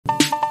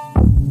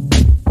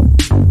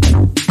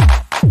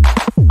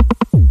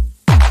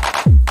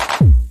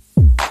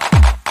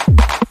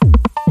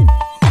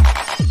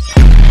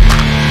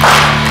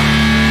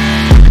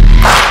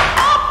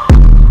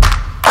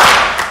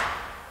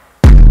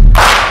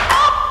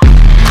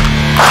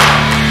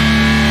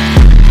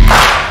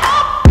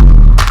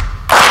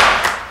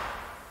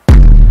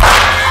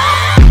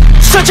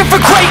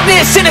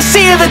aimless in a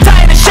sea of the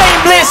dying and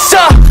shameless,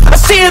 a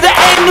sea of the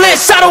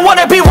aimless. I don't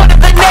wanna be one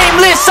of the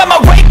nameless. I'ma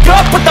wake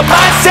up with the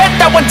mindset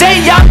that one day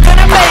I'm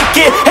gonna make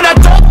it, and I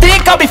don't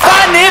think I'll be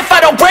fine if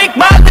I don't break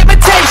my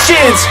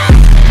limitations.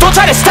 Don't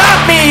try to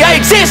stop me, I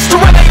exist to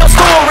write my own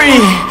story.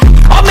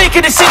 I'll make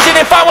a decision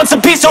if I want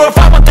some peace or if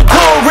I want the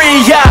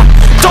glory, yeah.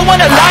 Don't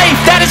want a life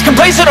that is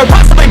complacent or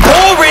possibly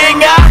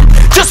boring,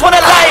 just want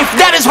a life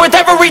that is worth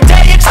every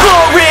day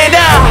exploring,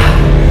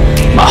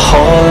 My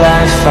whole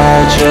life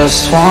I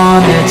just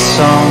wanted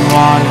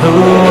someone who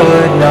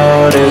would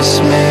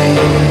notice me.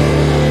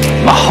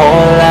 My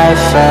whole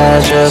life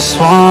I just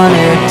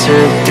wanted to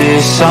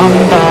be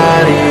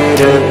somebody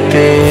to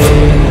be.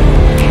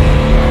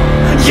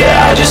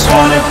 Yeah, I just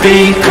wanna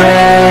be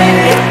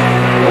great.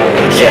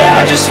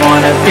 Yeah, I just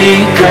wanna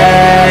be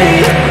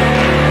great.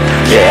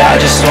 Yeah, I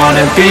just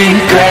wanna be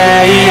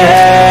great.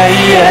 Yeah,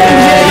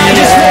 yeah, I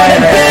just wanna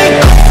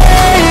be great.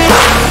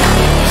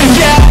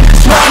 Yeah, I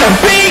just wanna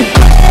be great.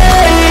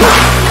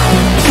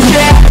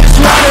 Yeah, I just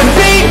wanna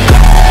be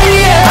great.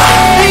 Yeah,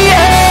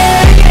 yeah,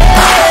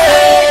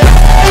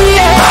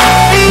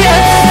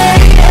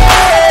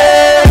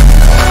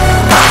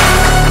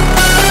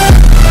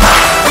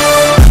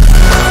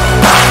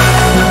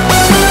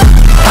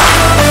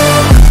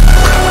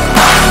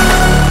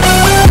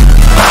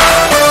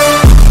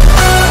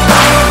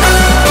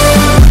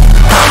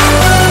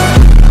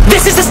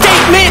 This is a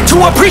statement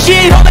to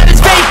appreciate all that is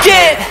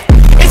vacant.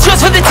 It's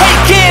just for the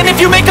taking. If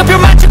you make up your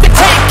mind, you can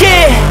take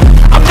it.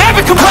 I'm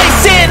never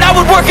complacent. I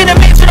would work in a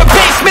mansion or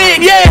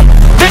basement, yeah.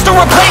 There's no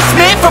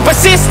replacement for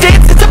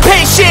persistence, it's a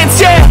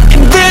patience, yeah.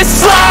 In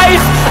this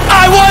life,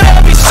 I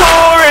wanna be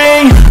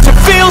soaring, to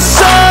feel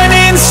sun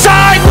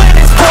inside when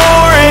it's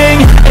pouring,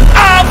 and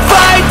I'll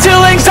fight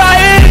till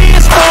anxiety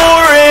is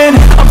foreign.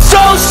 I'm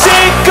so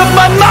sick of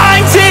my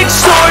mind's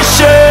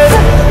extortion.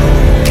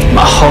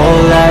 My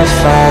whole life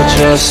I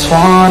just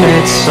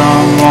wanted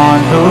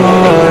someone who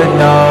would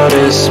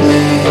notice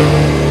me.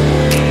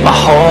 My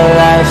whole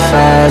life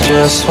I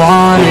just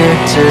wanted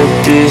to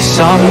be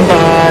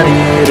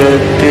somebody to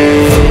be.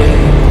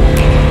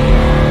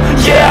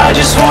 Yeah, I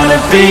just wanna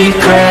be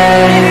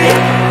great.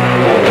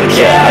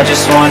 Yeah, I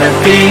just wanna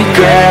be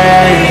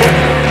great.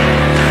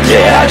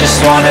 Yeah, I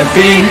just wanna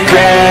be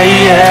great.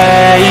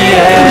 Yeah,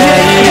 yeah,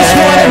 yeah, I just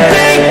wanna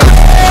be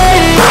great.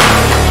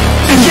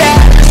 Yeah,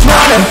 I just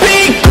wanna be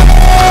great.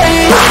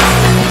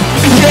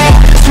 Yeah,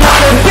 I just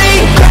wanna be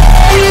great.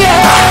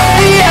 Yeah,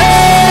 yeah.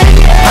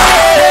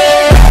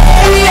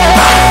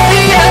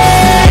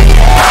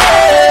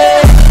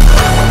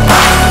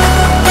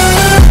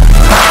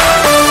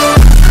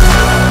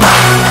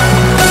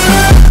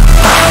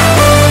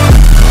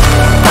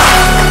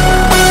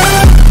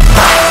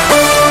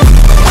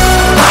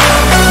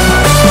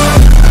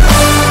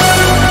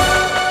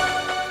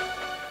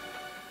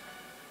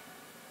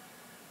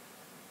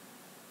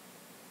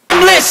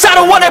 I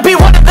don't wanna be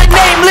one of the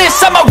nameless.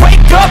 I'ma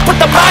wake up with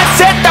the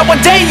mindset that one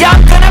day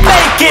I'm gonna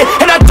make it,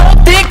 and I don't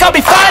think I'll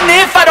be fine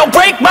if I don't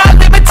break my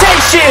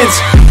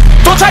limitations.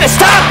 Don't try to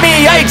stop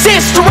me, I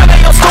exist to write my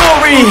own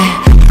story.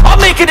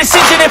 I'll make a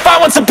decision if I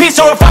want some peace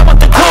or if I want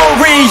the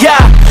glory, yeah.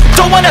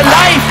 Don't want a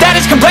life that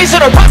is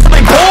complacent or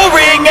possibly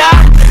boring,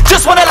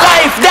 just want a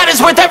life that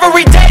is worth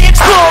every day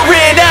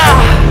exploring,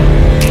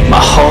 My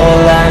whole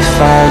life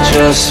I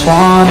just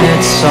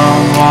wanted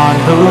someone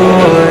who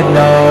would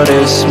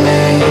notice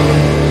me.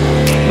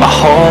 My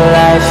whole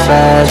life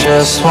I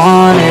just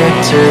wanted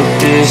to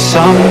be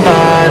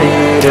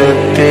somebody to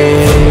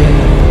be.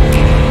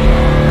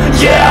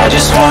 Yeah, I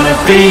just wanna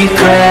be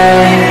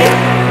great.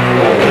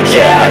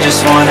 Yeah, I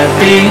just wanna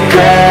be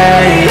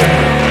great.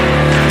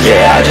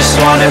 Yeah, I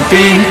just wanna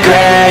be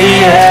great.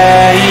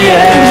 Yeah,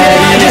 yeah,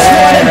 yeah, I just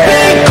wanna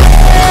be great.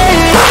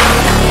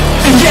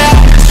 Yeah,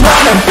 I just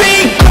wanna be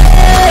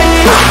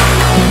great.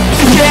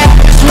 Yeah,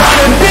 I just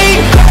wanna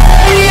be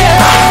great.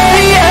 Yeah,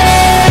 yeah.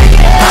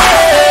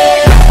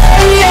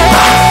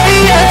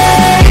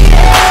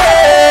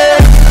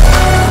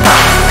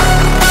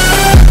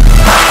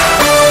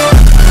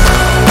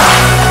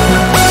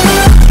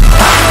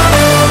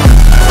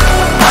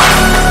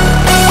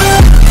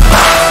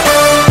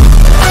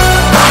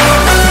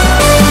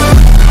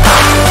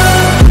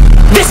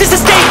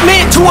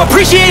 To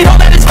appreciate all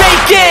that is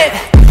vacant.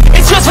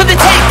 It's just for the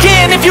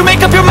taking. If you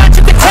make up your mind,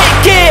 you can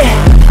take it.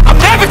 I'm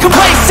never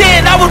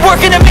complacent. I would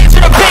work in a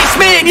mansion or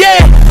basement,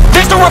 yeah.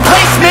 There's no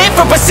replacement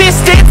for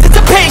persistence, it's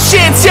a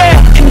patience, yeah.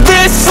 In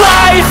this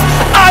life,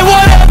 I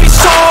wanna be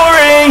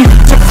soaring,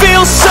 to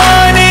feel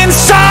sun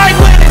inside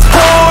when it's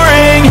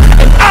pouring,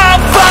 and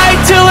I'll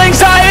fight till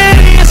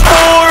anxiety is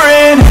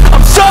foreign.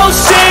 I'm so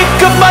sick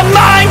of my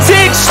mind's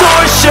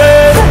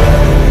extortion.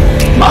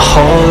 My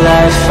whole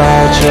life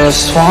I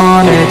just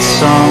wanted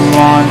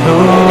someone who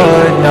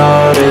would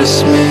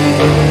notice me.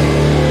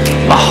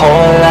 My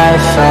whole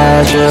life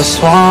I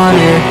just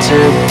wanted to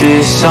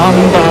be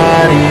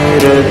somebody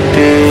to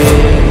be.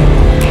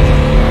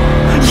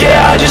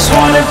 Yeah, I just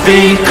wanna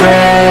be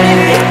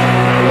great.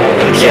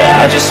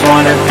 Yeah, I just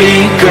wanna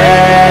be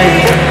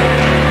great.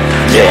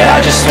 Yeah,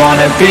 I just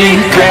wanna be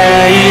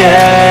great.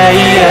 Yeah, I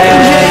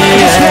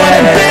just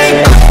wanna be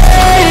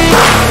great.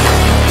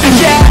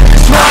 Yeah, I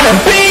just wanna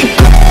be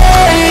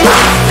great.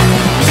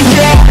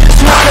 Yeah, I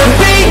just wanna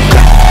be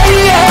great.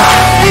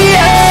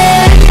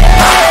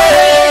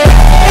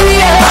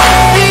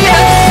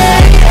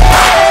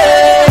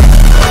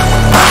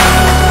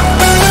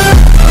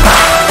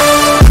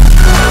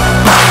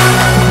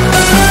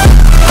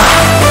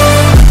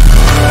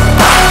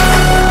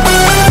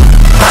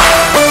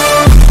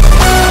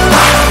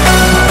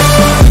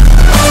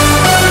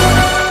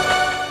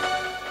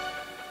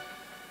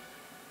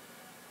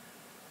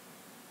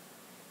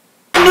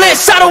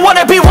 I don't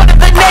wanna be one of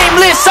the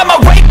nameless. I'ma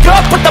wake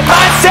up with the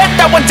mindset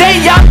that one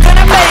day I'm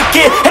gonna make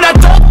it. And I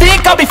don't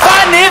think I'll be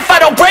fine if I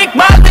don't break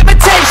my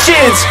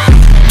limitations.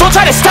 Don't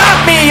try to stop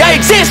me, I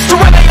exist to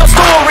write my own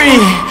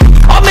story.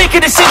 I'll make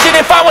a decision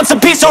if I want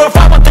some peace or if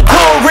I want the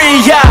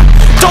glory. Yeah,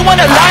 don't want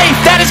a life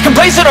that is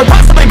complacent or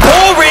possibly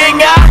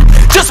boring. I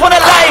just want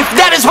a life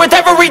that is worth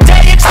every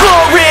day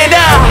exploring.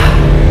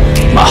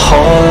 My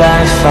whole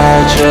life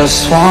I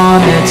just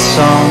wanted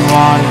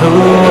someone who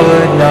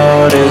would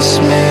notice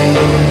me.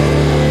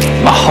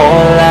 My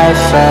whole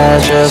life I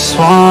just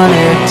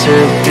wanted to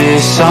be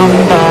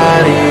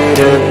somebody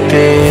to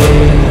be.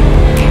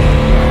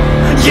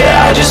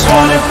 Yeah, I just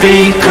wanna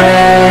be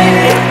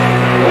great.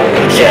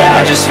 Yeah,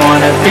 I just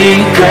wanna be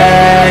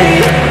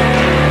great.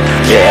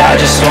 Yeah, I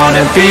just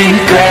wanna be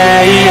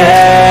great.